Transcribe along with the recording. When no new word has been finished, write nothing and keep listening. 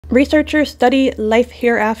Researchers study life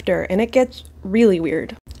hereafter, and it gets really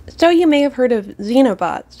weird. So you may have heard of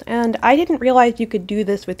xenobots, and I didn't realize you could do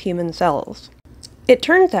this with human cells. It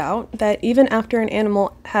turns out that even after an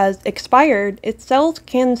animal has expired, its cells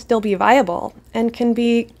can still be viable and can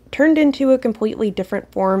be turned into a completely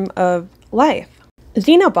different form of life.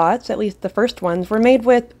 Xenobots, at least the first ones, were made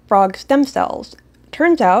with frog stem cells.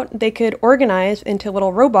 Turns out they could organize into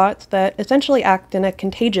little robots that essentially act in a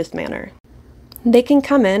contagious manner. They can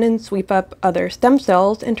come in and sweep up other stem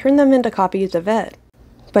cells and turn them into copies of it.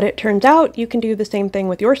 But it turns out you can do the same thing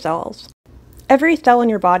with your cells. Every cell in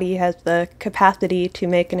your body has the capacity to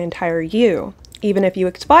make an entire you. Even if you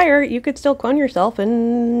expire, you could still clone yourself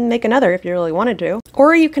and make another if you really wanted to.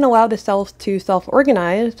 Or you can allow the cells to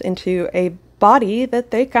self-organize into a body that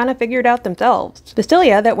they kind of figured out themselves. The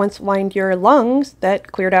cilia that once lined your lungs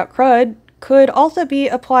that cleared out crud could also be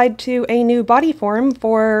applied to a new body form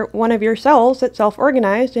for one of your cells that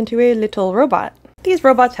self-organized into a little robot. These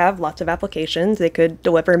robots have lots of applications. They could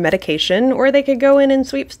deliver medication, or they could go in and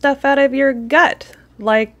sweep stuff out of your gut,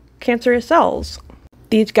 like cancerous cells.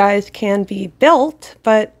 These guys can be built,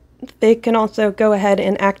 but they can also go ahead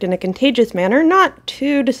and act in a contagious manner, not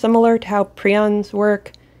too dissimilar to how prions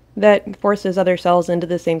work, that forces other cells into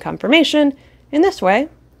the same conformation. In this way,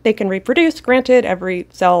 they can reproduce. Granted, every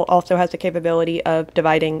cell also has the capability of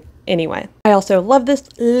dividing anyway. I also love this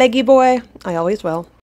leggy boy. I always will.